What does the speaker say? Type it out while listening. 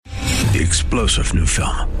the explosive new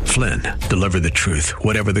film, Flynn, Deliver the Truth,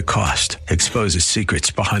 Whatever the Cost, exposes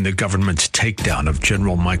secrets behind the government's takedown of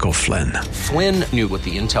General Michael Flynn. Flynn knew what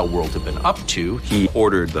the intel world had been up to. He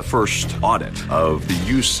ordered the first audit of the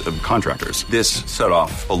use of contractors. This set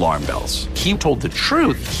off alarm bells. He told the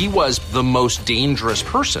truth. He was the most dangerous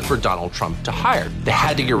person for Donald Trump to hire. They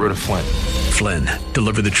had to get rid of Flynn. Flynn,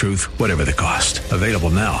 Deliver the Truth, Whatever the Cost. Available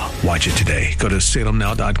now. Watch it today. Go to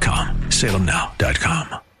salemnow.com.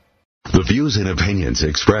 salemnow.com. The views and opinions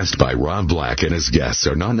expressed by Rob Black and his guests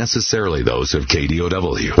are not necessarily those of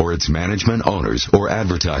KDOW or its management, owners, or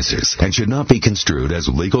advertisers, and should not be construed as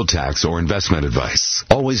legal, tax, or investment advice.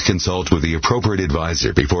 Always consult with the appropriate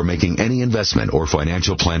advisor before making any investment or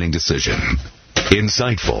financial planning decision.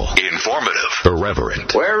 Insightful, informative,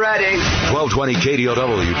 irreverent. We're ready. 1220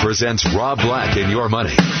 KDOW presents Rob Black and Your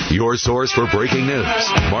Money, your source for breaking news,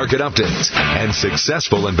 market updates, and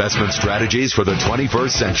successful investment strategies for the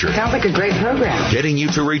 21st century. Sounds like a great program. Getting you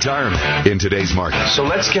to retirement in today's market. So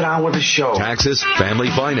let's get on with the show. Taxes, family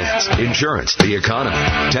finance, insurance, the economy,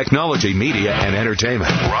 technology, media, and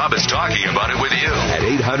entertainment. Rob is talking about it with you at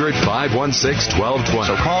 800-516-1220.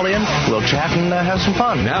 So call in, we'll chat and have some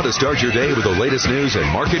fun. Now to start your day with the latest news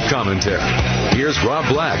and market commentary. Here's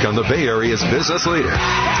Rob Black on the Bay Area's business leader,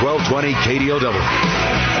 1220 KDOW.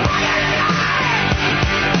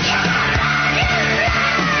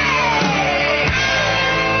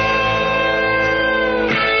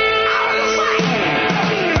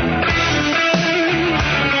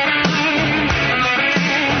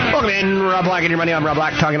 Welcome in, Rob Black and Your Money. I'm Rob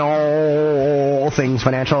Black, talking all things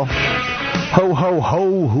financial. Ho, ho,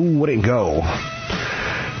 ho, who wouldn't go?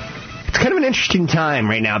 It's kind of an interesting time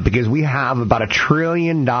right now because we have about $1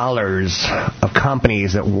 trillion of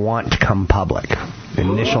companies that want to come public,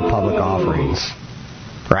 initial public offerings,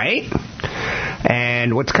 right?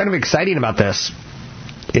 And what's kind of exciting about this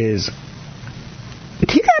is,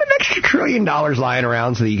 do you got an extra $1 trillion lying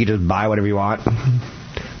around so that you can just buy whatever you want?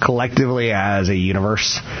 Collectively as a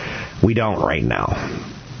universe, we don't right now.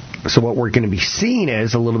 So what we're going to be seeing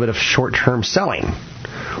is a little bit of short-term selling.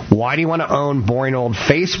 Why do you want to own boring old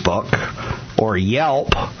Facebook or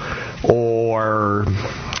Yelp or,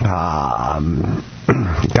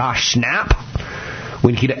 Snap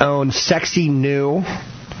when you could own sexy, new,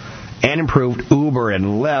 and improved Uber and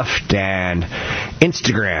Lyft and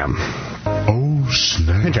Instagram? Oh,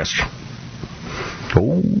 snap. Pinterest.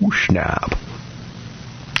 Oh, snap.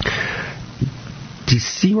 Do you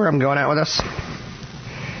see where I'm going at with this?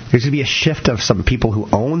 There's going to be a shift of some people who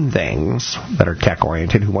own things that are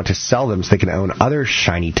tech-oriented who want to sell them so they can own other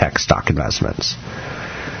shiny tech stock investments.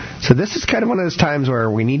 So this is kind of one of those times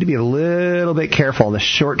where we need to be a little bit careful in the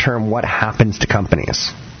short term what happens to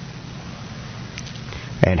companies.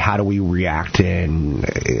 And how do we react in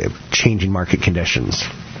changing market conditions.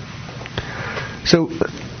 So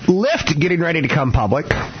Lyft getting ready to come public,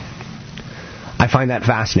 I find that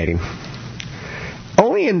fascinating.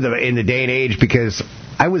 Only in the day and age because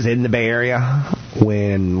I was in the Bay Area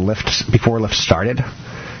before Lyft started,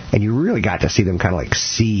 and you really got to see them kind of like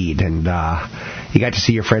seed, and you got to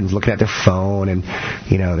see your friends looking at their phone, and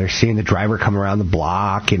they're seeing the driver come around the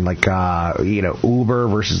block, and Uber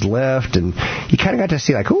versus Lyft, and you kind of got to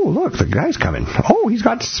see like, oh look, the guy's coming. Oh, he's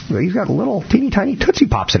got little teeny tiny Tootsie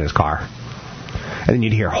Pops in his car. And then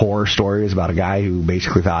you'd hear horror stories about a guy who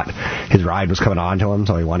basically thought his ride was coming on to him,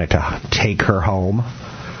 so he wanted to take her home.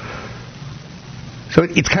 So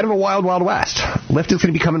it's kind of a wild, wild west. Lyft is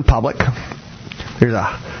going to be coming public. There's a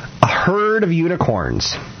herd of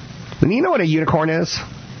unicorns. And you know what a unicorn is?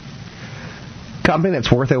 A company that's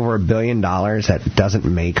worth over $1 billion that doesn't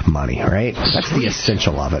make money, right? That's the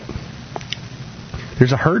essential of it.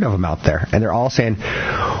 There's a herd of them out there, and they're all saying,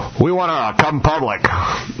 we want to come public.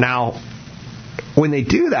 Now, when they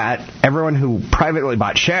do that, everyone who privately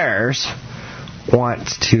bought shares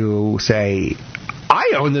wants to say,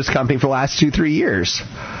 I owned this company for the last 2-3 years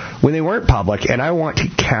when they weren't public, and I want to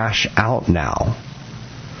cash out now.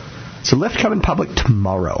 So Lyft coming public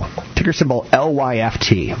tomorrow. Ticker symbol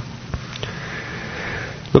LYFT.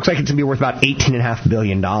 Looks like it's going to be worth about $18.5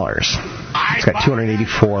 billion. It's got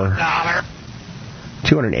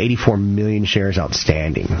 284 million shares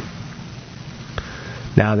outstanding.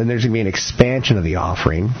 Now, then there's going to be an expansion of the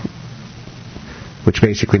offering, which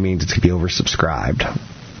basically means it's going to be oversubscribed.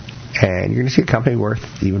 And you're going to see a company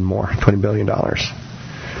worth even more, $20 billion. We're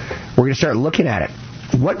going to start looking at it.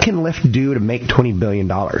 What can Lyft do to make $20 billion?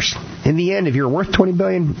 In the end, if you're worth $20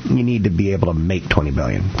 billion, you need to be able to make $20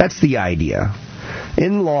 billion. That's the idea.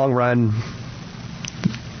 In the long run,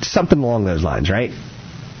 something along those lines, right?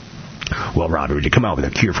 Well, Roger, would you come out with a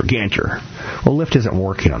cure for cancer? Well, Lyft isn't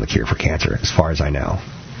working on the cure for cancer, as far as I know.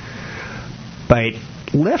 But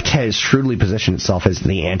Lyft has shrewdly positioned itself as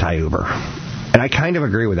the anti-Uber. And I kind of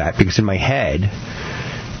agree with that, because in my head,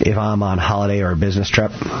 if I'm on holiday or a business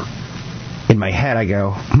trip, in my head I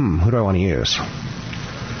go, who do I want to use?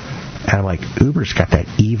 And I'm like, Uber's got that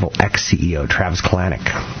evil ex-CEO, Travis Kalanick.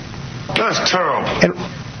 That's terrible.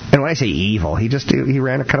 And when I say evil, he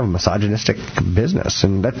ran a kind of misogynistic business,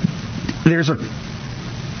 and that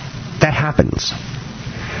happens.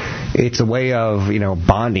 It's a way of,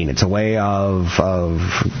 bonding. It's a way of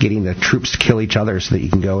getting the troops to kill each other so that you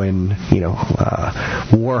can go in,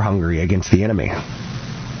 war hungry against the enemy.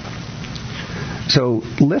 So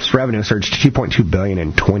Lyft's revenue surged to $2.2 billion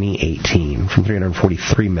in 2018 from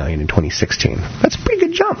 $343 million in 2016. That's a pretty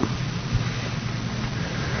good jump.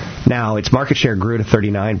 Now, its market share grew to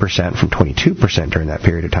 39% from 22% during that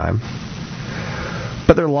period of time.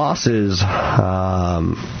 But their loss is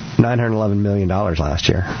 $911 million last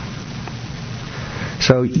year.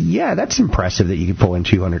 So, yeah, that's impressive that you could pull in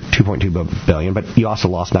 $2.2 billion, but you also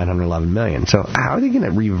lost $911 million. So how are they going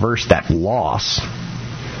to reverse that loss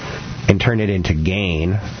and turn it into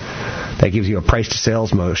gain? That gives you a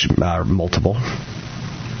price-to-sales multiple,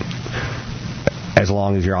 as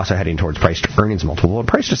long as you're also heading towards price-to-earnings multiple. A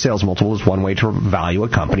price-to-sales multiple is one way to value a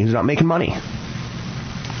company who's not making money.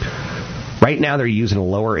 Right now, they're using a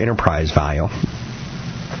lower enterprise value,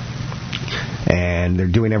 and they're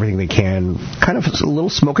doing everything they can, kind of a little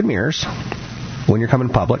smoke and mirrors when you're coming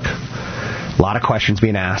public. A lot of questions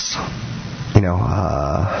being asked.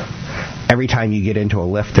 Every time you get into a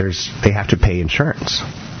Lyft, they have to pay insurance.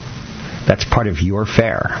 That's part of your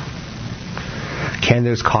fare. Can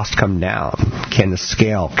those costs come down? Can the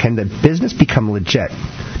scale? Can the business become legit?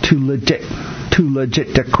 Too legit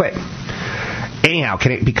to quit. Anyhow,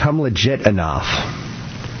 can it become legit enough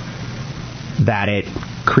that it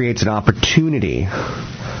creates an opportunity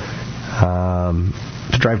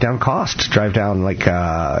to drive down costs, drive down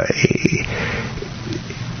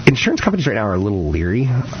insurance companies right now are a little leery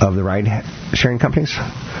of the ride-sharing companies.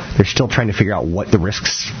 They're still trying to figure out what the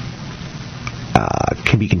risks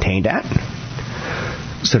can be contained at,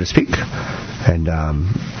 so to speak. And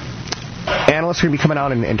analysts are going to be coming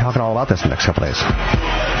out and talking all about this in the next couple days.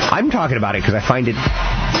 I'm talking about it because I find it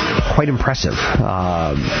quite impressive.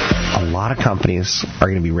 A lot of companies are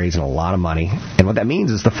going to be raising a lot of money. And what that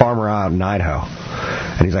means is the farmer out in Idaho.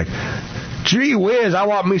 And he's like, gee whiz, I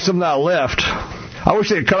want me some of that Lyft. I wish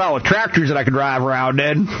they'd come out with tractors that I could drive around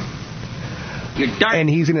in. And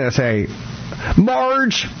he's going to say,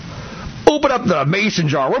 Marge, open up the mason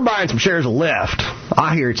jar. We're buying some shares of Lyft.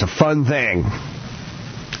 I hear it's a fun thing.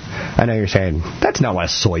 I know you're saying, that's not what a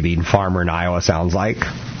soybean farmer in Iowa sounds like.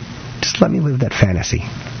 Just let me live that fantasy.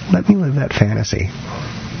 Let me live that fantasy.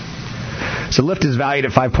 So Lyft is valued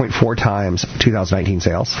at 5.4 times 2019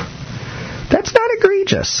 sales. That's not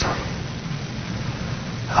egregious.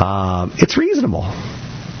 It's reasonable.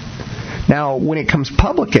 Now, when it comes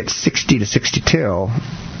public at 60 to 62,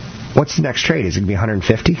 what's the next trade? Is it going to be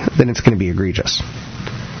 150? Then it's going to be egregious.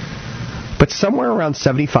 But somewhere around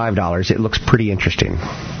 $75, it looks pretty interesting.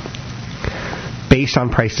 Based on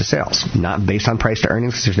price to sales, not based on price to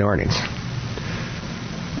earnings, because there's no earnings.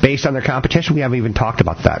 Based on their competition, we haven't even talked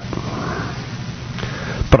about that.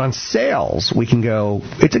 But on sales, we can go,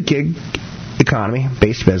 it's a gig economy,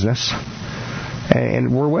 based business,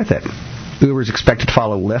 and we're with it. Uber's expected to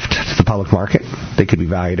follow Lyft to the public market. They could be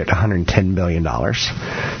valued at $110 billion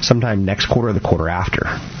sometime next quarter or the quarter after.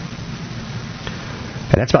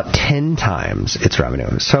 And that's about 10 times its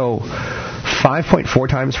revenue. So 5.4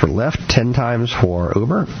 times for Lyft, 10 times for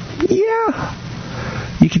Uber. Yeah.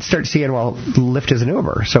 You could start seeing, well, Lyft is an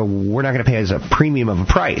Uber, so we're not going to pay as a premium of a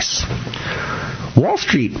price. Wall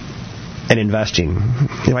Street and investing.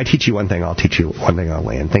 I teach you one thing, I'll teach you one thing on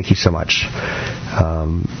land. Thank you so much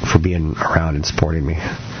for being around and supporting me.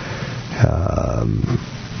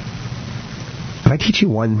 If I teach you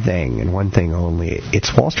one thing and one thing only,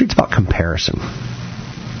 it's Wall Street's about comparison.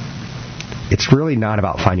 It's really not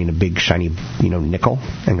about finding a big, shiny, nickel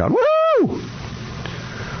and going, woo!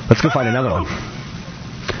 Let's go find another one.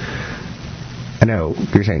 I know,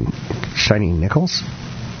 you're saying shiny nickels?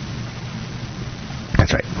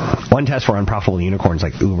 That's right. One test for unprofitable unicorns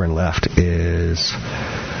like Uber and Lyft is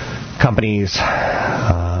companies,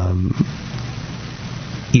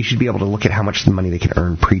 you should be able to look at how much money they can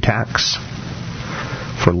earn pre-tax.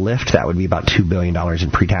 For Lyft, that would be about $2 billion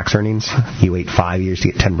in pre-tax earnings. You wait 5 years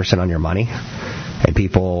to get 10% on your money, and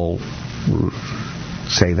people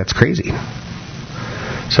say that's crazy.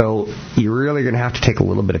 So you're really going to have to take a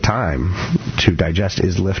little bit of time to digest,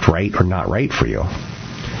 is Lyft right or not right for you?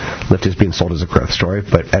 Lyft is being sold as a growth story,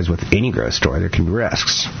 but as with any growth story, there can be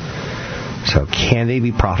risks. So can they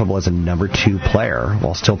be profitable as a number 2 player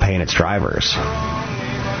while still paying its drivers?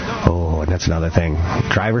 Oh, and that's another thing.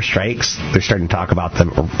 Driver strikes, they're starting to talk about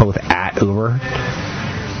them both at Uber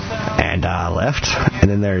and Lyft. And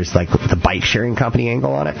then there's like the bike sharing company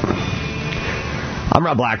angle on it. I'm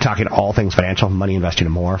Rob Black, talking all things financial, money, investing,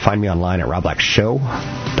 and more. Find me online at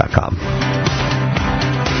robblackshow.com.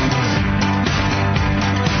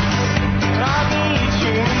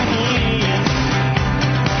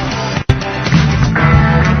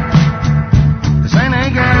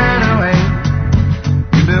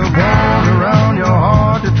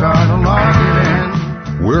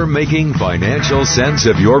 We're making financial sense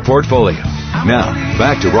of your portfolio. Now,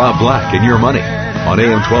 back to Rob Black and Your Money on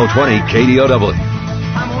AM 1220 KDOW.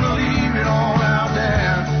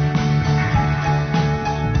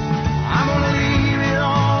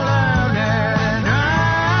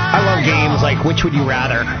 I love games like Which Would You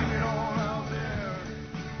Rather?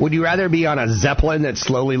 Would you rather be on a Zeppelin that's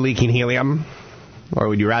slowly leaking helium? Or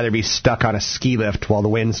would you rather be stuck on a ski lift while the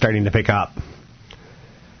wind's starting to pick up?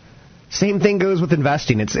 Same thing goes with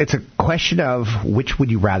investing. It's a question of which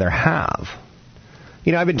would you rather have.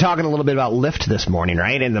 You know, I've been talking a little bit about Lyft this morning,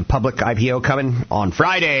 right? And the public IPO coming on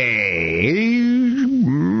Friday,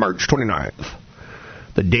 March 29th.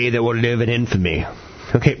 The day that will live in infamy.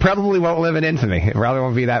 Okay, probably won't live in infamy. It probably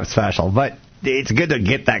won't be that special. But it's good to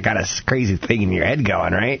get that kind of crazy thing in your head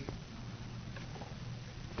going, right?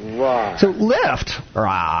 Right. So Lyft,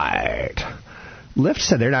 right. Lyft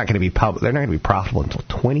said they're not going to be they're not going to be profitable until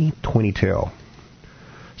 2022.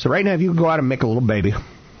 So right now, if you go out and make a little baby,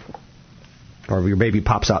 or if your baby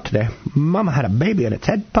pops out today, Mama had a baby and its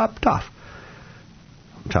head popped off.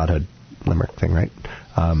 Childhood limerick thing, right?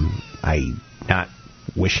 I not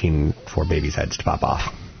wishing for babies' heads to pop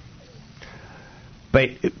off. But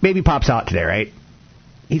baby pops out today, right?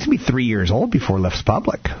 He's going to be 3 years old before Lyft's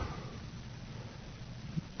public.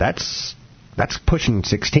 That's pushing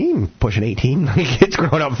 16, pushing 18. It's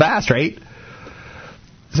growing up fast, right?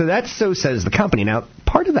 So so says the company. Now,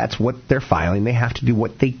 part of that's what they're filing. They have to do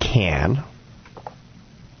what they can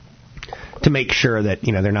to make sure that,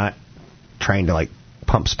 you know, they're not trying to, like,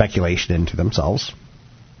 pump speculation into themselves.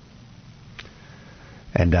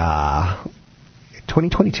 And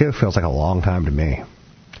 2022 feels like a long time to me.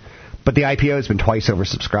 But the IPO has been twice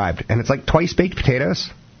oversubscribed. And it's like twice baked potatoes.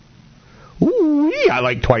 Ooh, I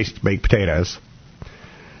like twice baked potatoes.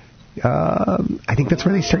 I think that's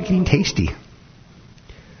where they start getting tasty.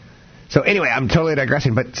 So anyway, I'm totally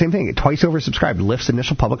digressing, but same thing. Twice oversubscribed. Lyft's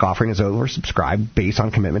initial public offering is oversubscribed based on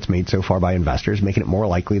commitments made so far by investors, making it more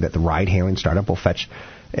likely that the ride-hailing startup will fetch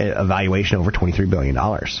a valuation over $23 billion.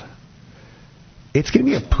 It's going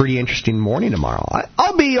to be a pretty interesting morning tomorrow.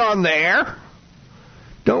 I'll be on there.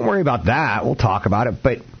 Don't worry about that. We'll talk about it,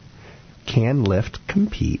 but can Lyft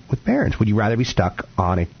compete with Barron's? Would you rather be stuck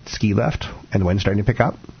on a ski lift and the wind's starting to pick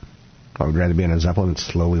up? Or would you rather be in a Zeppelin that's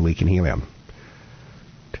slowly leaking helium?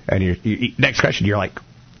 And next question, you're like,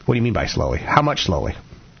 what do you mean by slowly? How much slowly?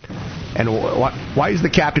 And why has the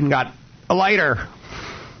captain got a lighter?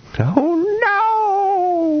 Oh,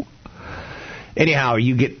 no! Anyhow,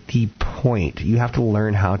 you get the point. You have to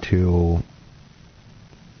learn how to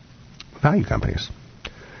value companies.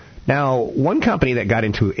 Now, one company that got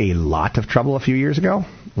into a lot of trouble a few years ago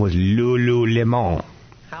was Lululemon.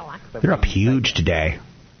 They're up huge today.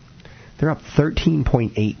 They're up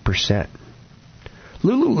 13.8%.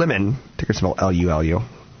 Lululemon, ticker symbol LULU.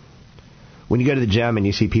 When you go to the gym and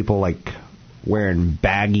you see people like wearing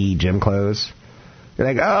baggy gym clothes, you're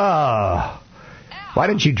like, oh, why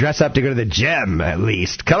didn't you dress up to go to the gym at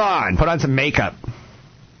least? Come on, put on some makeup.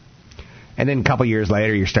 And then a couple years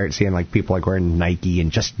later, you start seeing like people like wearing Nike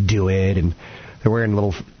and Just Do It, and they're wearing a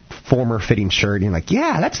little former fitting shirt, and you're like,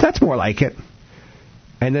 yeah, that's more like it.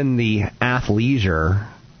 And then the athleisure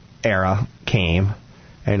era came,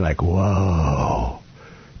 and like, whoa,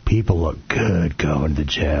 people look good going to the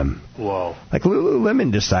gym. Whoa. Like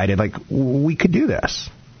Lululemon decided, like, we could do this.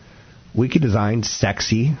 We could design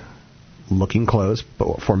sexy looking clothes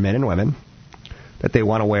for men and women that they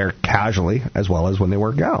want to wear casually as well as when they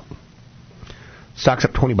work out. Stock's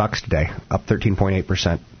up $20 today, up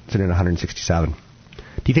 13.8%, sitting at 167. Do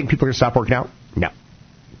you think people are going to stop working out? No.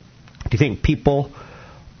 Do you think people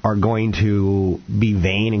are going to be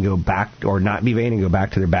vain and go back, or not be vain and go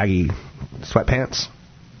back to their baggy sweatpants?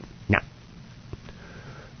 No.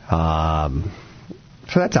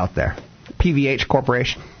 So that's out there. PVH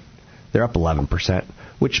Corporation, they're up 11%,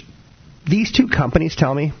 which these two companies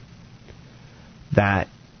tell me that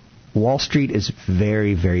Wall Street is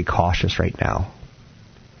very, very cautious right now.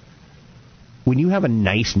 When you have a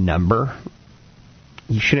nice number,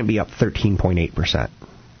 you shouldn't be up 13.8%.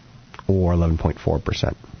 or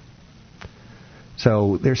 11.4%.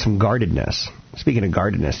 So there's some guardedness. Speaking of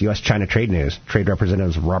guardedness, U.S.-China trade news. Trade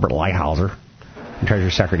Representatives Robert Lighthizer and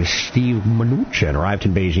Treasury Secretary Steve Mnuchin arrived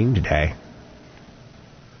in Beijing today.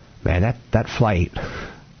 Man, that flight,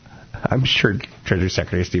 I'm sure Treasury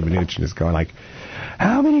Secretary Steve Mnuchin is going like,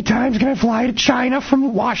 how many times can I fly to China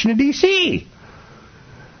from Washington, D.C.?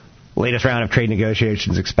 Latest round of trade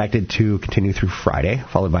negotiations expected to continue through Friday,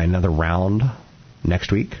 followed by another round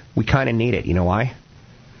next week. We kind of need it. You know why?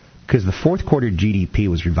 Because the fourth quarter GDP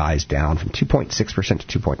was revised down from 2.6%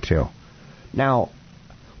 to 2.2%. Now,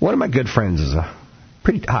 one of my good friends is a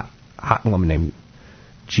pretty hot woman named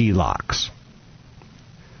G. Locks.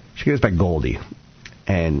 She goes by Goldie.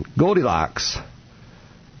 And Goldilocks,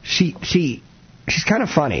 she's kind of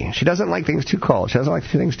funny. She doesn't like things too cold. She doesn't like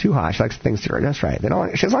things too hot. She likes things just right. She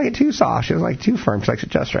doesn't like it too soft. She doesn't like it too firm. She likes it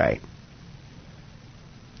just right.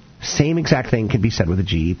 Same exact thing can be said with the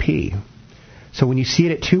GDP. So when you see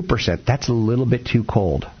it at 2%, that's a little bit too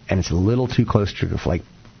cold, and it's a little too close to like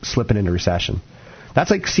slipping into recession. That's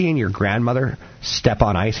like seeing your grandmother step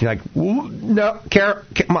on ice, and you're like, no,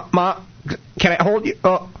 Ma, can I hold you?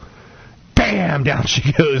 Oh, bam, down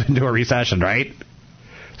she goes into a recession, right?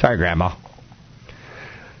 Sorry, Grandma.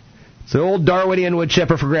 It's the old Darwinian wood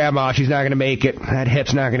chipper for Grandma. She's not going to make it. That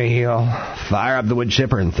hip's not going to heal. Fire up the wood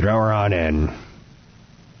chipper and throw her on in.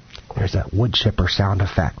 There's that wood chipper sound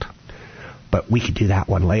effect. But we could do that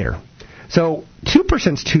one later. So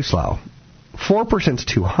 2%'s too slow. 4%'s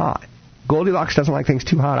too hot. Goldilocks doesn't like things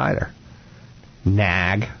too hot either.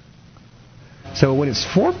 Nag. So when it's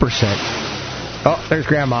 4%... Oh, there's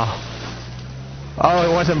Grandma.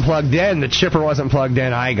 Oh, it wasn't plugged in. The chipper wasn't plugged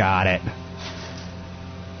in. I got it.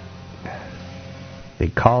 They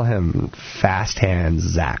call him Fast Hands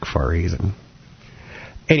Zach for a reason.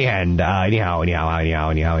 Anyhow.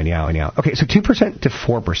 Okay, so 2% to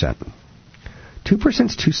 4%.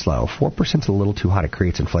 2%'s too slow. 4%'s a little too hot. It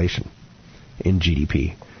creates inflation in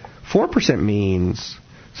GDP. 4% means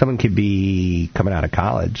someone could be coming out of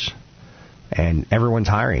college and everyone's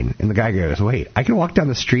hiring. And the guy goes, wait, I can walk down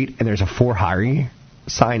the street and there's a 4 hiring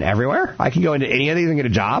sign everywhere? I can go into any of these and get a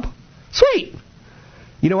job? Sweet!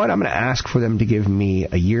 You know what? I'm going to ask for them to give me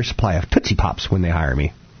a year's supply of Tootsie Pops when they hire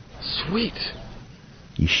me. Sweet.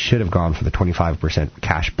 You should have gone for the 25%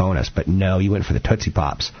 cash bonus, but no, you went for the Tootsie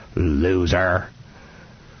Pops. Loser.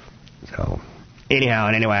 So, anyhow,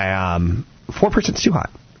 and anyway, 4%'s too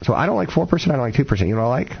hot. So I don't like 4%, I don't like 2%. You know what I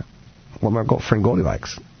like? What my friend Goldie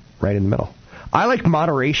likes. Right in the middle. I like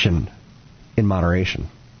moderation in moderation.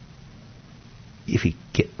 If you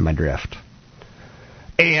get my drift.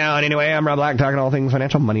 Anyhow, and anyway, I'm Rob Black, talking all things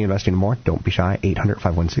financial, money, investing, and more. Don't be shy.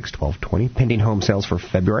 800-516-1220. Pending home sales for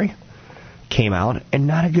February came out, and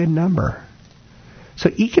not a good number. So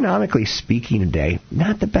economically speaking today,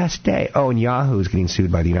 not the best day. Oh, and Yahoo is getting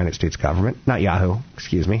sued by the United States government. Not Yahoo,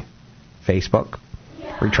 excuse me. Facebook.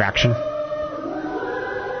 Retraction.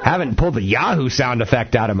 Haven't pulled the Yahoo sound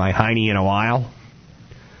effect out of my hiney in a while.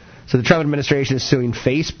 So the Trump administration is suing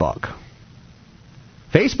Facebook.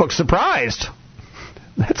 Facebook's surprised.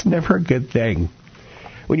 That's never a good thing.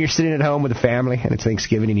 When you're sitting at home with a family and it's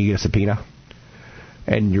Thanksgiving and you get a subpoena,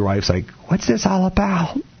 and your wife's like, what's this all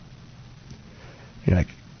about? You're like,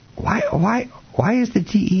 why is the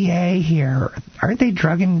DEA here? Aren't they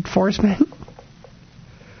drug enforcement?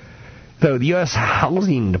 So the U.S.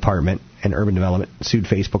 Housing Department and Urban Development sued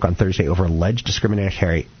Facebook on Thursday over alleged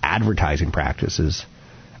discriminatory advertising practices,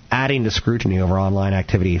 adding to scrutiny over online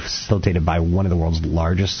activity facilitated by one of the world's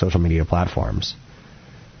largest social media platforms.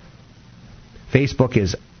 Facebook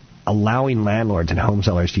is allowing landlords and home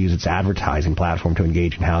sellers to use its advertising platform to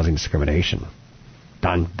engage in housing discrimination.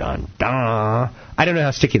 Dun, dun, dun. I don't know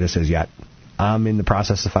how sticky this is yet. I'm in the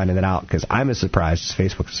process of finding that out because I'm as surprised as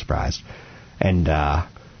Facebook's surprised. And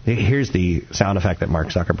here's the sound effect that Mark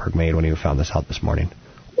Zuckerberg made when he found this out this morning.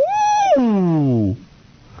 Woo!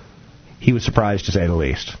 He was surprised, to say the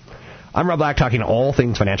least. I'm Rob Black, talking all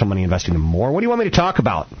things financial, money, investing, and more. What do you want me to talk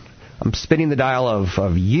about? I'm spinning the dial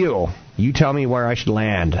of you. You tell me where I should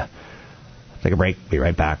land. Take a break. Be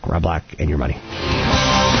right back. Rob Black and your money.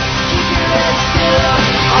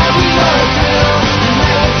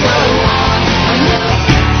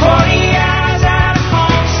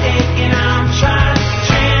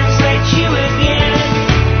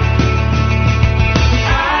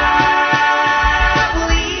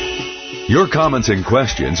 Your comments and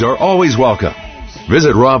questions are always welcome.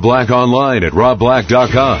 Visit Rob Black online at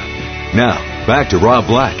robblack.com. Now, back to Rob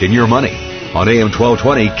Black and your money on AM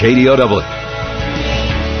 1220 KDOW.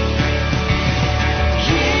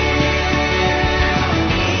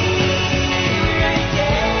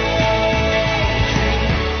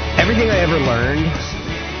 Everything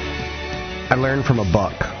I learned from a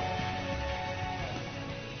book.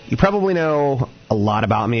 You probably know a lot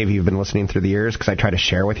about me if you've been listening through the years because I try to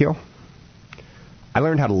share with you. I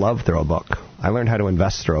learned how to love through a book. I learned how to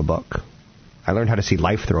invest through a book. I learned how to see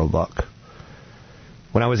life through a book.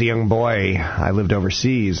 When I was a young boy, I lived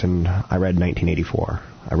overseas and I read 1984.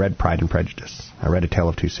 I read Pride and Prejudice. I read A Tale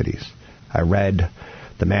of Two Cities. I read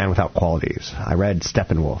The Man Without Qualities. I read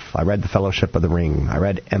Steppenwolf. I read The Fellowship of the Ring. I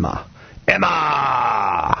read Emma.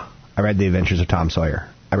 Emma! I read The Adventures of Tom Sawyer.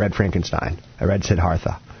 I read Frankenstein. I read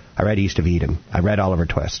Siddhartha. I read East of Eden. I read Oliver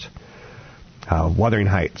Twist. Wuthering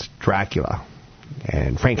Heights, Dracula,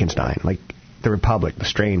 and Frankenstein, like The Republic, The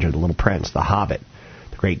Stranger, The Little Prince, The Hobbit,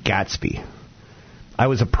 The Great Gatsby. I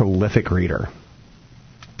was a prolific reader.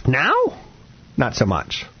 Now, not so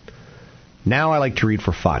much. Now I like to read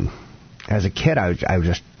for fun. As a kid, I was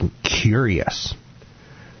just curious.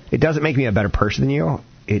 It doesn't make me a better person than you.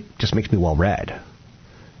 It just makes me well-read.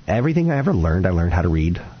 Everything I ever learned, I learned how to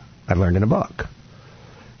read. I learned in a book.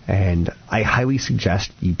 And I highly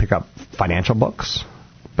suggest you pick up financial books,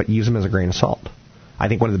 but use them as a grain of salt. I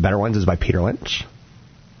think one of the better ones is by Peter Lynch.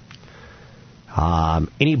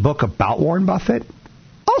 Any book about Warren Buffett,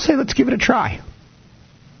 I'll say let's give it a try.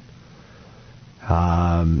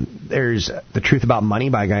 There's The Truth About Money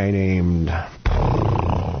by a guy named...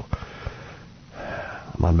 I'm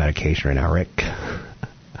on medication right now.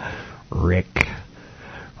 Rick.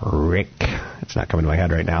 It's not coming to my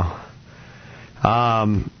head right now.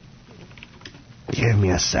 Give me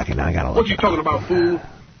a second. I gotta look. What you talking about, fool?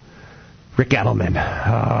 Rick Edelman.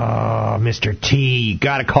 Oh, Mr. T, you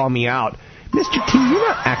gotta call me out. Mr. T, you're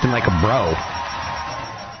not acting like a bro.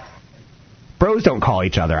 Bros don't call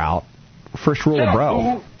each other out. First rule of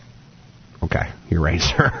bro. Okay, you're right,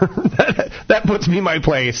 sir. That puts me in my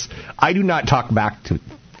place. I do not talk back to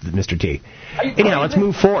Mr. T. Anyhow, let's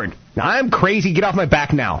move forward. I'm crazy. Get off my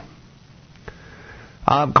back now.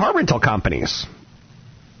 Car rental companies.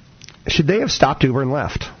 Should they have stopped Uber and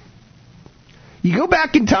Lyft? You go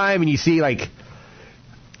back in time and you see, like,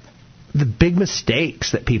 the big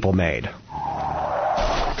mistakes that people made.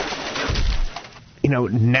 You know,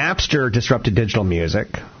 Napster disrupted digital music.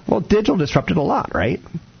 Well, digital disrupted a lot, right?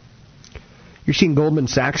 You're seeing Goldman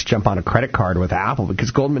Sachs jump on a credit card with Apple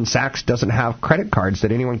because Goldman Sachs doesn't have credit cards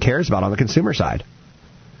that anyone cares about on the consumer side.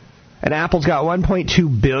 And Apple's got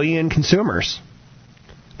 1.2 billion consumers.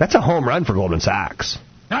 That's a home run for Goldman Sachs.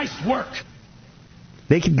 Nice work.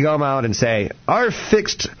 They could come out and say, our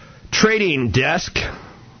fixed trading desk,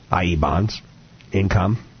 i.e. bonds,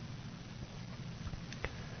 income,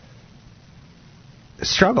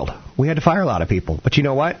 struggled. We had to fire a lot of people. But you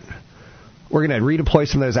know what? We're going to redeploy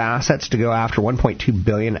some of those assets to go after 1.2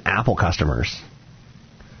 billion Apple customers.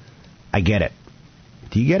 I get it.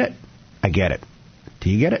 Do you get it? I get it. Do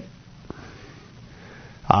you get it?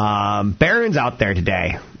 Barron's out there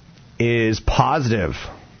today is positive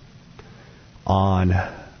on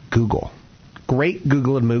Google. Great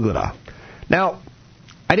Google and Mooglada. Now,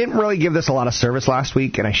 I didn't really give this a lot of service last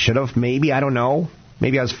week, and I should have. Maybe, I don't know.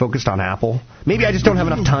 Maybe I was focused on Apple. Maybe I just don't have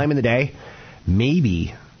enough time in the day.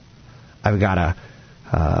 Maybe I've got a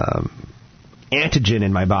antigen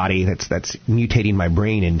in my body that's mutating my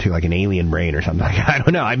brain into like an alien brain or something. I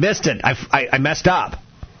don't know. I missed it. I messed up.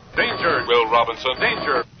 Danger, Will Robinson.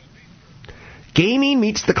 Danger. Gaming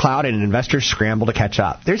meets the cloud and investors scramble to catch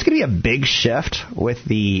up. There's going to be a big shift with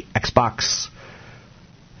the Xbox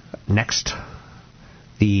Next,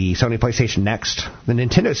 the Sony PlayStation Next. The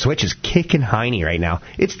Nintendo Switch is kicking hiney right now.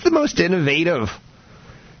 It's the most innovative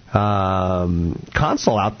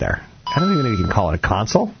console out there. I don't even know if you can call it a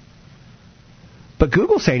console. But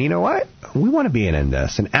Google's saying, you know what? We want to be in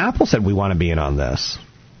this. And Apple said we want to be in on this.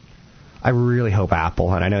 I really hope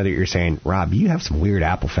Apple, and I know that you're saying, Rob, you have some weird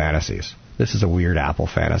Apple fantasies. This is a weird Apple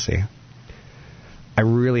fantasy. I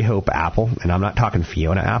really hope Apple, and I'm not talking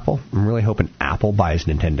Fiona Apple, I'm really hoping Apple buys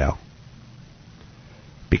Nintendo.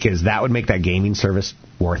 Because that would make that gaming service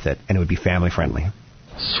worth it, and it would be family friendly.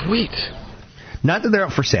 Sweet. Not that they're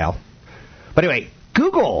up for sale. But anyway,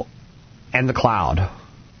 Google and the cloud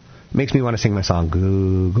makes me want to sing my song,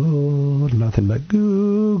 Google, nothing but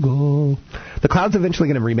Google. The cloud's eventually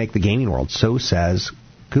going to remake the gaming world, so says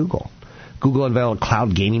Google. Google unveiled a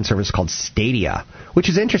cloud gaming service called Stadia, which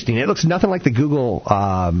is interesting. It looks nothing like the Google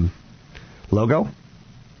logo.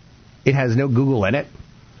 It has no Google in it.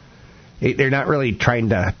 They're not really trying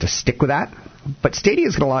to stick with that. But Stadia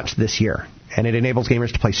is going to launch this year, and it enables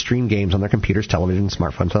gamers to play stream games on their computers, televisions,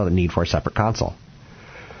 smartphones without the need for a separate console.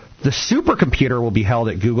 The supercomputer will be held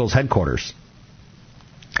at Google's headquarters.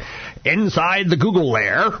 Inside the Google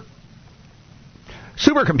lair,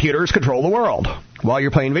 supercomputers control the world. While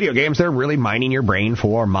you're playing video games, they're really mining your brain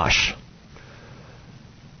for mush.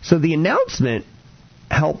 So the announcement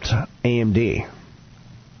helped AMD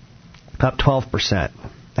up 12%.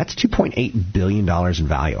 That's $2.8 billion in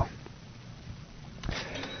value.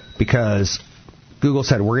 Because Google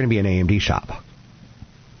said, we're going to be an AMD shop.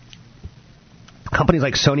 Companies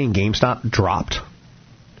like Sony and GameStop dropped.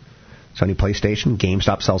 Sony PlayStation,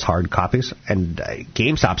 GameStop sells hard copies, and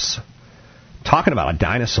GameStop's talking about a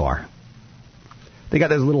dinosaur. They got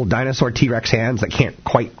those little dinosaur T-Rex hands that can't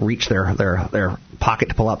quite reach their pocket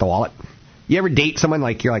to pull out the wallet. You ever date someone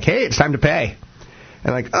like, you're like, hey, it's time to pay.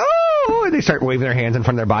 And like, oh, and they start waving their hands in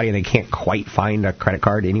front of their body and they can't quite find a credit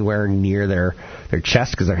card anywhere near their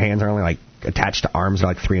chest because their hands are only like attached to arms that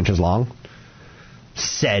are like 3 inches long.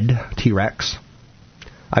 Said T-Rex.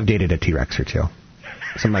 I've dated a T-Rex or two.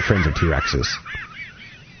 Some of my friends are T-Rexes.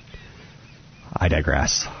 I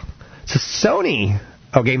digress. So Sony,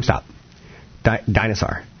 GameStop,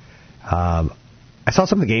 dinosaur. I saw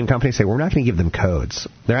some of the game companies say, we're not going to give them codes.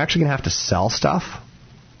 They're actually going to have to sell stuff.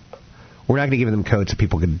 We're not going to give them codes so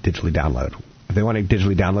people can digitally download. If they want to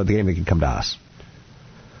digitally download the game, they can come to us.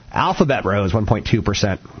 Alphabet rose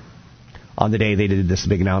 1.2% on the day they did this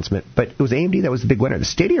big announcement. But it was AMD that was the big winner. The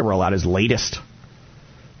Stadia rollout is latest,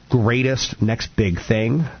 greatest, next big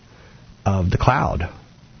thing of the cloud.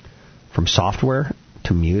 From software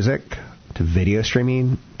to music to video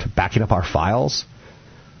streaming to backing up our files,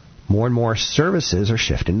 more and more services are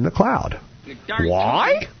shifting to the cloud.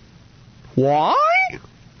 Why?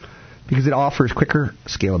 Because it offers quicker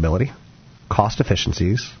scalability, cost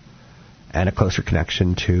efficiencies, and a closer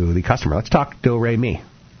connection to the customer. Let's talk do, re, mi.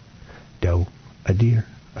 Do, a deer,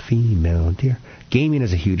 a female deer. Gaming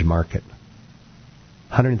is a huge market.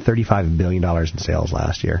 $135 billion in sales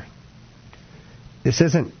last year. This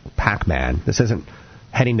isn't Pac-Man. This isn't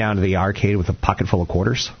heading down to the arcade with a pocket full of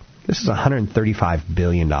quarters. This is $135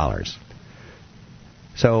 billion.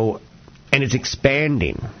 So, and it's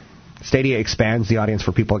expanding. Stadia expands the audience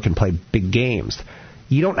for people that can play big games.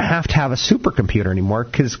 You don't have to have a supercomputer anymore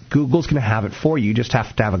because Google's going to have it for you. You just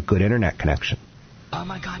have to have a good internet connection. Oh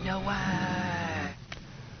my God, no way.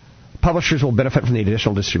 Publishers will benefit from the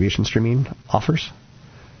additional distribution streaming offers.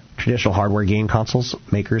 Traditional hardware game consoles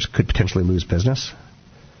makers could potentially lose business.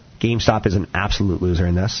 GameStop is an absolute loser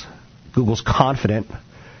in this. Google's confident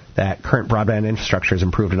that current broadband infrastructure has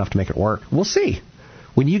improved enough to make it work. We'll see.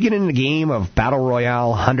 When you get in a game of Battle Royale,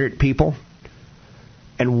 100 people,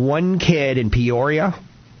 and one kid in Peoria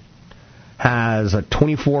has a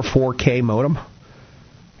 24 4K modem,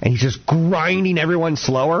 and he's just grinding everyone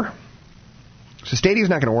slower. So Stadia's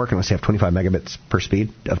not going to work unless you have 25 megabits per speed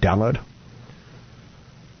of download.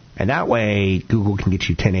 And that way, Google can get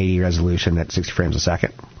you 1080 resolution at 60 frames a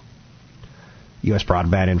second. U.S.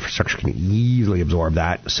 broadband infrastructure can easily absorb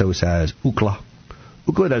that. So says Ookla.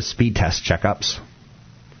 Ookla does speed test checkups.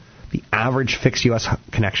 The average fixed U.S.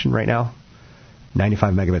 connection right now,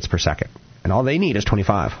 95 megabits per second. And all they need is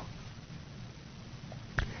 25.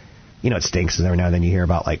 You know, it stinks is every now and then you hear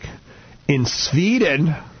about, like, in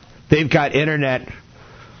Sweden, they've got internet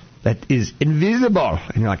that is invisible.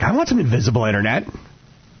 And you're like, I want some invisible internet.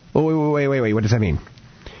 Oh, wait. What does that mean?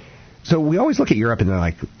 So we always look at Europe and they're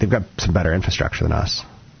like, they've got some better infrastructure than us.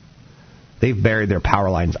 They've buried their power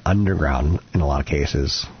lines underground in a lot of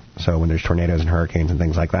cases. So when there's tornadoes and hurricanes and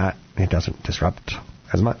things like that, it doesn't disrupt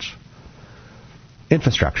as much.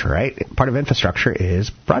 Infrastructure, right? Part of infrastructure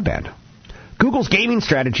is broadband. Google's gaming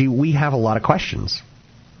strategy, we have a lot of questions.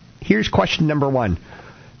 Here's question number 1.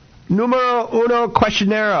 Numero uno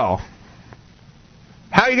questionero.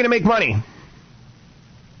 How are you going to make money?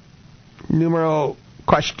 Numero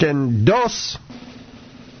question dos.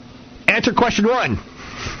 Answer question 1.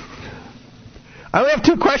 I only have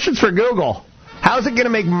 2 questions for Google. How's it going to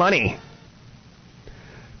make money?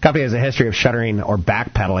 The company has a history of shuttering or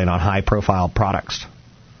backpedaling on high-profile products.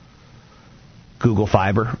 Google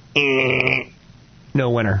Fiber, no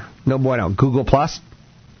winner. No bueno. Google Plus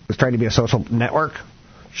was trying to be a social network,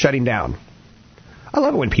 shutting down. I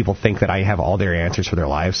love it when people think that I have all their answers for their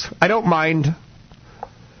lives. I don't mind.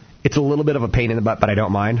 It's a little bit of a pain in the butt, but I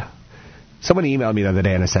don't mind. Someone emailed me the other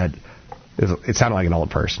day and I said, it sounded like an old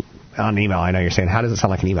person. On an email, I know you're saying, how does it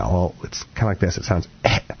sound like an email? Well, it's kind of like this. It sounds,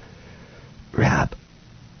 Rob,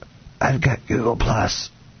 I've got Google Plus.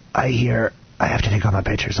 I hear I have to take all my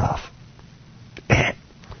pictures off.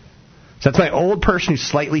 So that's my old person who's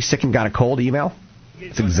slightly sick and got a cold email.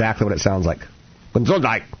 It's exactly what it sounds like.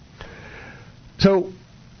 So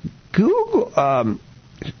Google,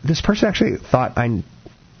 this person actually thought they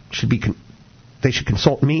should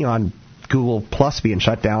consult me on Google Plus being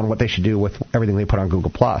shut down, what they should do with everything they put on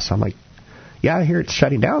Google Plus. I'm like, yeah, I hear it's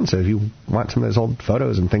shutting down, so if you want some of those old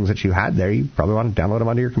photos and things that you had there, you probably want to download them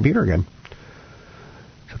onto your computer again.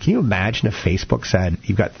 So Can you imagine if Facebook said,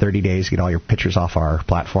 you've got 30 days to get all your pictures off our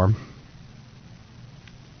platform?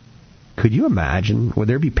 Could you imagine? Would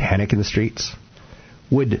there be panic in the streets?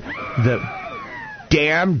 Would the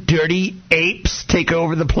damn dirty apes take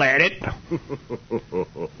over the planet?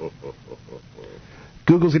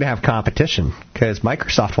 Google's going to have competition because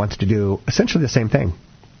Microsoft wants to do essentially the same thing.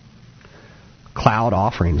 Cloud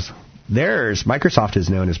offerings. Microsoft is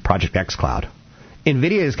known as Project X Cloud.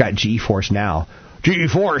 NVIDIA's got GeForce Now.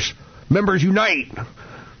 GeForce, members unite.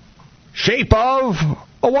 Shape of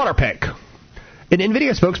a water pick. An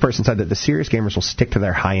NVIDIA spokesperson said that the serious gamers will stick to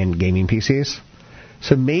their high-end gaming PCs.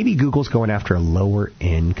 So maybe Google's going after a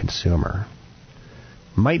lower-end consumer.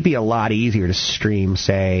 Might be a lot easier to stream,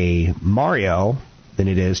 say, Mario than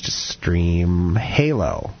it is to stream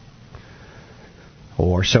Halo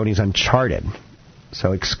or Sony's Uncharted.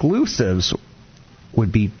 So exclusives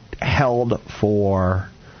would be held for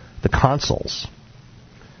the consoles.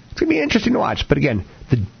 It's going to be interesting to watch. But again,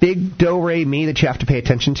 the big do-re-mi that you have to pay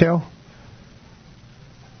attention to,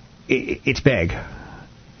 it's big.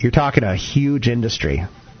 You're talking a huge industry.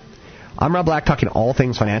 I'm Rob Black, talking all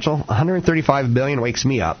things financial. $135 billion wakes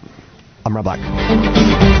me up. I'm Rob Black.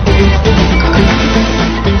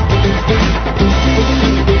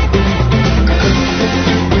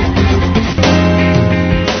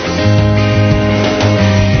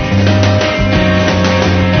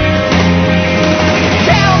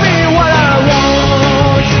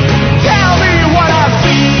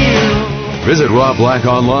 Visit Rob Black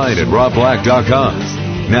online at robblack.com.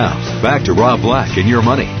 Now, back to Rob Black and Your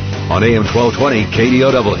Money on AM 1220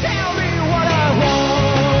 KDOW.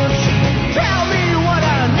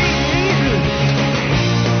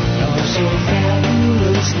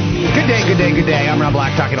 Good day. I'm Rob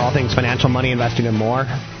Black, talking all things financial, money, investing, and more.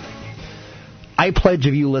 I pledge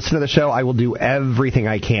if you listen to the show, I will do everything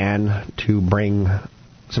I can to bring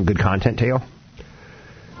some good content to you.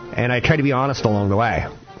 And I try to be honest along the way.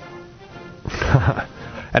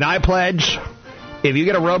 And I pledge, if you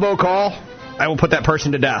get a robocall, I will put that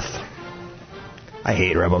person to death. I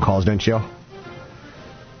hate robocalls, don't you?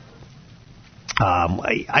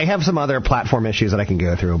 I have some other platform issues that I can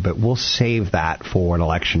go through, but we'll save that for an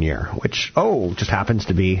election year, which, just happens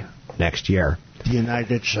to be next year. The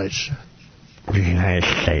United States. The United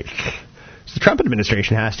States. So the Trump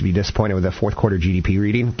administration has to be disappointed with the fourth quarter GDP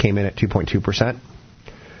reading. Came in at 2.2%,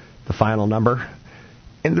 the final number.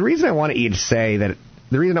 And the reason I wanted to say that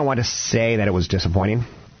it was disappointing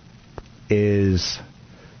is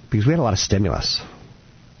because we had a lot of stimulus.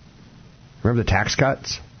 Remember the tax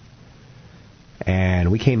cuts?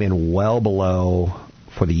 And we came in well below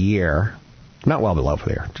for the year. Not well below for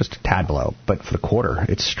the year, just a tad below. But for the quarter,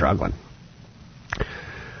 it's struggling.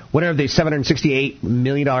 Winner of the $768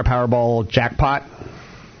 million Powerball jackpot?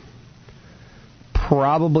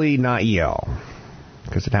 Probably not you,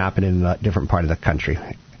 because it happened in a different part of the country.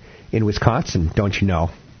 In Wisconsin, don't you know?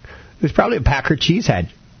 It was probably a Packer cheesehead.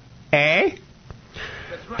 Eh?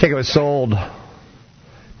 Ticket was sold.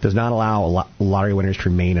 Does not allow lottery winners to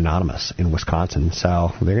remain anonymous in Wisconsin, so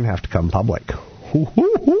they're going to have to come public.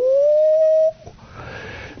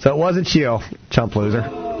 So it wasn't you, chump loser.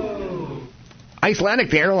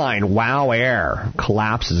 Icelandic airline WOW Air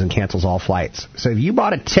collapses and cancels all flights. So if you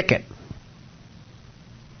bought a ticket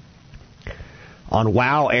on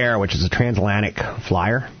WOW Air, which is a transatlantic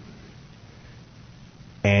flyer,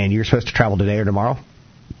 and you're supposed to travel today or tomorrow,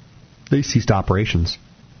 they ceased operations.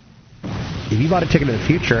 If you bought a ticket in the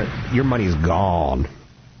future, your money's gone.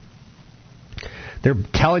 They're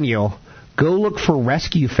telling you, go look for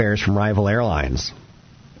rescue fares from rival airlines.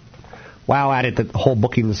 WOW added that the whole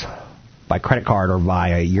bookings by credit card or by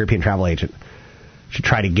a European travel agent should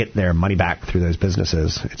try to get their money back through those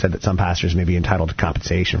businesses. It said that some passengers may be entitled to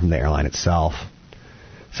compensation from the airline itself.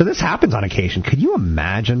 So this happens on occasion. Could you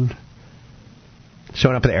imagine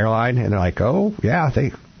showing up at the airline and they're like, oh, yeah,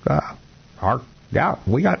 our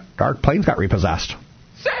planes got repossessed.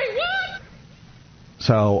 Say what?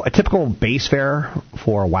 So a typical base fare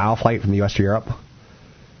for a WOW flight from the U.S. to Europe,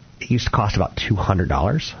 it used to cost about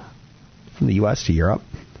 $200 from the U.S. to Europe.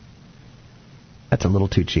 That's a little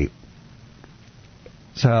too cheap.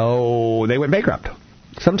 So they went bankrupt.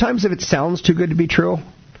 Sometimes if it sounds too good to be true,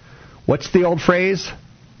 what's the old phrase?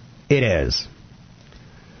 It is.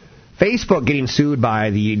 Facebook getting sued by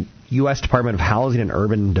the U.S. Department of Housing and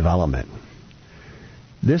Urban Development.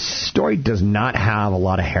 This story does not have a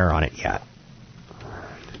lot of hair on it yet.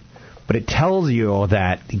 But it tells you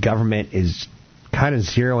that the government is kind of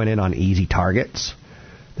zeroing in on easy targets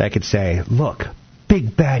that could say, look,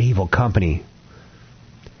 big, bad, evil company.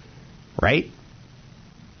 Right?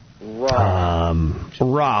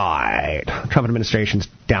 Right. Trump administration's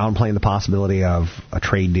downplaying the possibility of a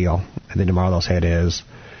trade deal, and then tomorrow they'll say it is.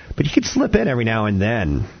 But you could slip in every now and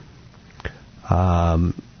then,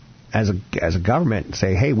 as a government,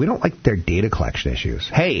 say, hey, we don't like their data collection issues.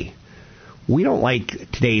 Hey, we don't like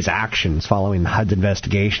today's actions following HUD's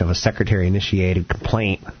investigation of a secretary-initiated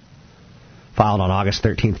complaint filed on August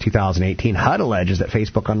 13th, 2018. HUD alleges that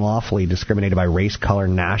Facebook unlawfully discriminated by race, color,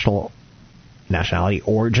 nationality,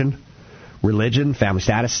 origin, religion, family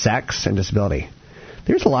status, sex, and disability.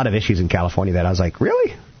 There's a lot of issues in California that I was like,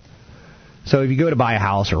 really? So if you go to buy a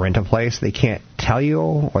house or rent a place, they can't tell you,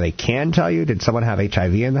 or they can tell you, did someone have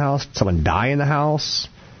HIV in the house? Did someone die in the house?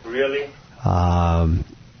 Really?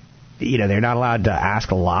 They're not allowed to ask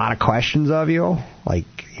a lot of questions of you, like,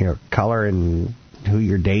 color and who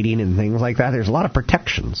you're dating and things like that. There's a lot of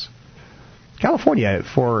protections. California,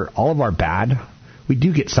 for all of our bad, we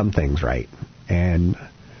do get some things right. And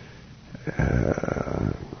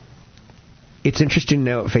it's interesting to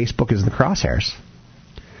know Facebook is in the crosshairs.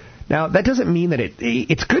 Now, that doesn't mean that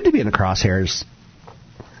it's good to be in the crosshairs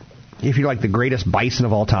if you're like the greatest bison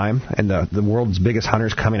of all time and the world's biggest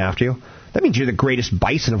hunter's coming after you. That means you're the greatest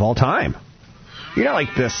bison of all time. You're not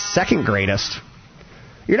like the second greatest.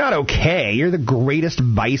 You're not okay. You're the greatest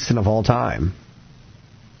bison of all time.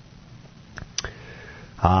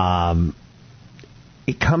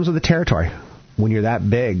 It comes with the territory. When you're that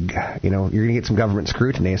big, you're going to get some government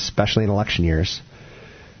scrutiny, especially in election years.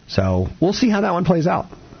 So we'll see how that one plays out.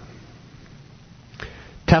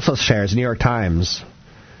 Tesla shares, New York Times,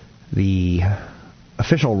 the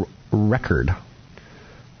official record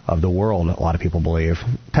of the world, a lot of people believe.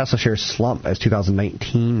 Tesla shares slump as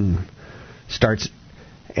 2019 starts,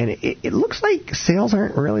 and it looks like sales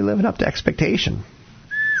aren't really living up to expectation.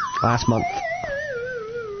 Last month,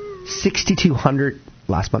 6,200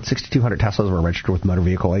 Teslas were registered with motor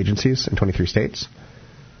vehicle agencies in 23 states.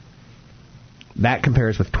 That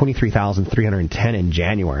compares with 23,310 in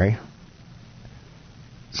January.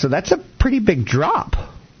 So that's a pretty big drop.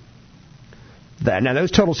 Now,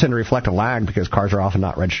 those totals tend to reflect a lag because cars are often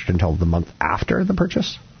not registered until the month after the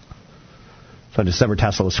purchase. So in December,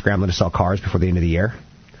 Tesla was scrambling to sell cars before the end of the year,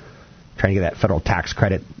 trying to get that federal tax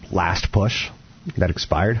credit last push that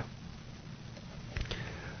expired.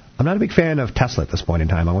 I'm not a big fan of Tesla at this point in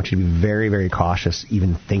time. I want you to be very, very cautious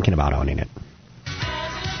even thinking about owning it.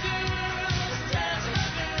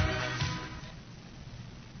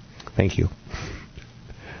 Thank you.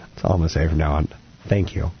 That's all I'm going to say from now on.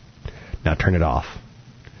 Thank you. Now turn it off.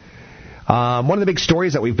 One of the big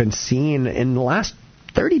stories that we've been seeing in the last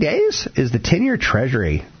 30 days is the 10-year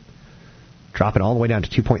Treasury dropping all the way down to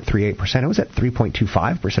 2.38%. It was at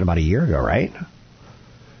 3.25% about a year ago, right?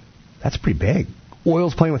 That's pretty big.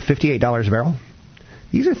 Oil's playing with $58 a barrel.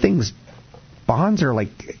 These are things, bonds are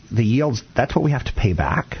like the yields, that's what we have to pay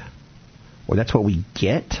back, or that's what we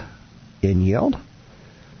get in yield.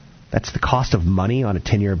 That's the cost of money on a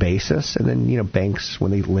 10-year basis. And then, banks,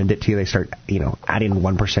 when they lend it to you, they start, adding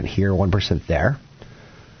 1% here, 1% there.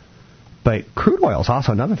 But crude oil is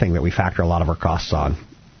also another thing that we factor a lot of our costs on.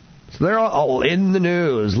 So they're all in the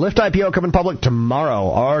news. Lyft IPO coming public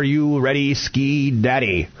tomorrow. Are you ready, Ski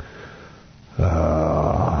Daddy?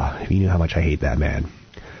 If you knew how much I hate that man.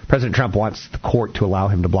 President Trump wants the court to allow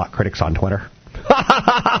him to block critics on Twitter.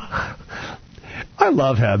 I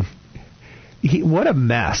love him. What a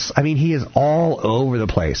mess. I mean, he is all over the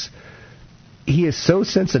place. He is so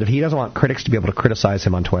sensitive. He doesn't want critics to be able to criticize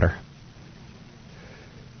him on Twitter.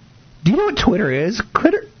 Do you know what Twitter is?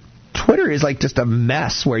 Twitter is like just a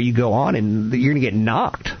mess where you go on and you're going to get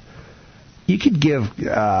knocked. You could give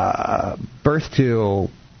birth to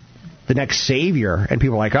the next savior, and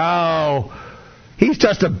people are like, oh, he's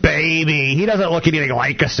just a baby. He doesn't look anything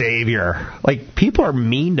like a savior. Like, people are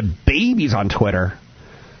mean to babies on Twitter.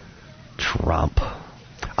 Trump.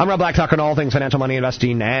 I'm Rob Black, talking all things financial, money,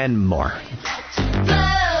 investing, and more. I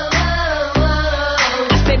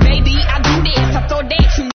said, baby, I do this. I thought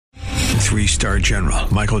that you. 3-star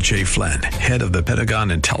General Michael J. Flynn, head of the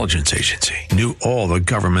Pentagon Intelligence Agency, knew all the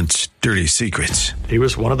government's dirty secrets. He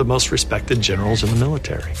was one of the most respected generals in the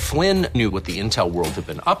military. Flynn knew what the intel world had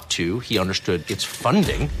been up to. He understood its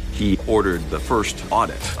funding. He ordered the first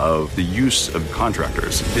audit of the use of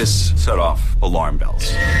contractors. This set off alarm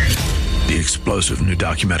bells. The explosive new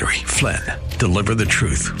documentary, Flynn, Deliver the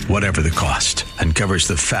Truth, Whatever the Cost, uncovers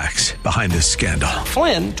the facts behind this scandal.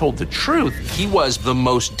 Flynn told the truth. He was the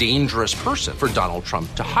most dangerous person for Donald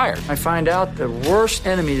Trump to hire. I find out the worst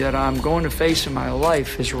enemy that I'm going to face in my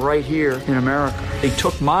life is right here in America. They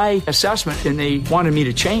took my assessment and they wanted me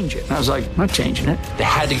to change it. And I was like, I'm not changing it. They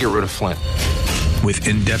had to get rid of Flynn. with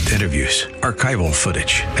in-depth interviews, archival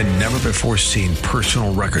footage, and never-before-seen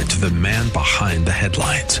personal records of the man behind the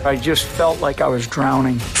headlines. I just felt like I was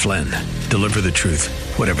drowning. Flynn, deliver the truth,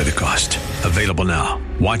 whatever the cost. Available now.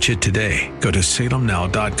 Watch it today. Go to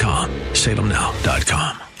salemnow.com.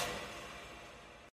 salemnow.com.